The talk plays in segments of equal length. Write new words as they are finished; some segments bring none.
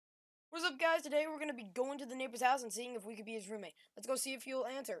What's up, guys? Today we're gonna be going to the neighbor's house and seeing if we could be his roommate. Let's go see if he'll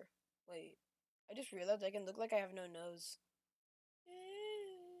answer. Wait, I just realized I can look like I have no nose.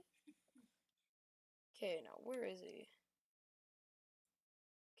 Okay, now where is he?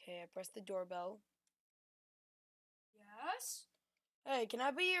 Okay, I pressed the doorbell. Yes? Hey, can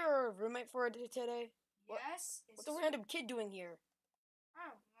I be your roommate for today? Yes? What's a random kid doing here? I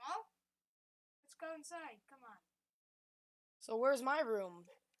don't know. Let's go inside. Come on. So where's my room?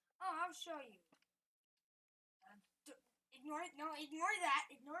 Oh, I'll show you. Ignore it. No, ignore that.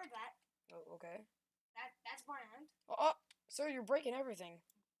 Ignore that. Oh, okay. That's brand. Oh, sir, you're breaking everything.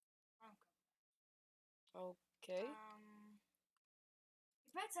 Okay.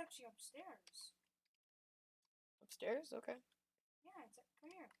 The bed's actually upstairs. Upstairs? Okay. Yeah,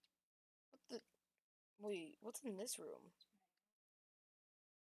 come here. What the? Wait, what's in this room?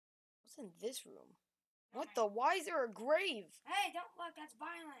 What's in this room? What the? Why is there a grave? Hey, don't look. That's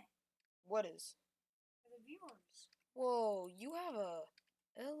violent. What is? For the viewers. Whoa, you have a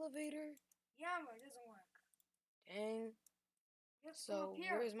elevator? Yeah, but it doesn't work. Dang. You have to So, come up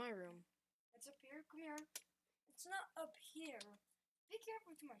here. where's my room? It's up here. Come here. It's not up here. Be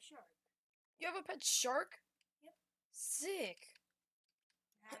careful with my shark. You have a pet shark? Yep. Sick.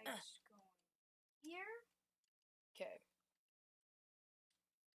 Now you're just going here. Okay.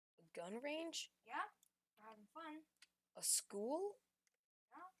 A gun range? Yeah. We're having fun. A school?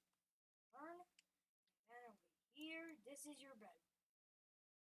 Yeah. Burn. And then over here, this is your bed.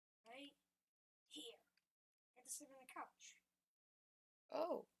 Right here. You have to sleep on the couch.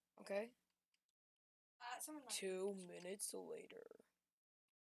 Oh, okay. Someone knocked 2 minutes later.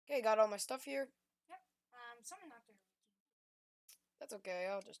 Okay, got all my stuff here. Yep. Someone knocked over the key. That's okay,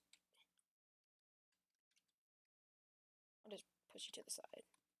 I'll just push you to the side.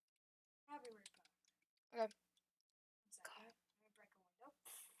 I'll be right back. Okay. I'm gonna break a window.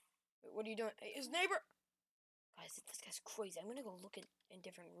 Wait, what are you doing? Hey, his neighbor! Guys, this guy's crazy. I'm gonna go look in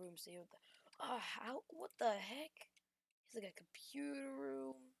different rooms, see what the... what the heck? He's like a computer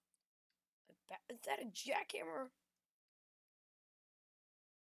room. Is that a jackhammer?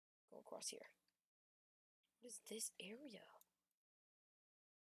 Go across here. What is this area?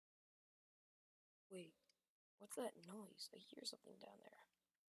 Wait, what's that noise? I hear something down there.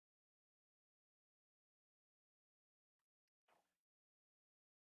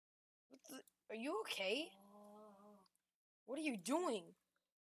 Are you okay? What are you doing?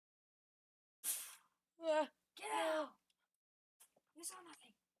 Get out! You saw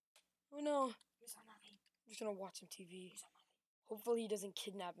nothing. Oh no. You saw nothing. I'm just gonna watch some TV. You saw nothing. Hopefully he doesn't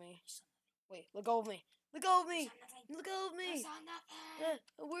kidnap me. You saw nothing. Wait, let go of me. Let go of me! You saw nothing. Let go of me! You saw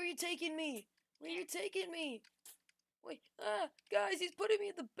nothing. Where are you taking me? Where are you taking me? Wait, guys, he's putting me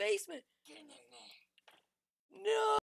in the basement. Get in there. No!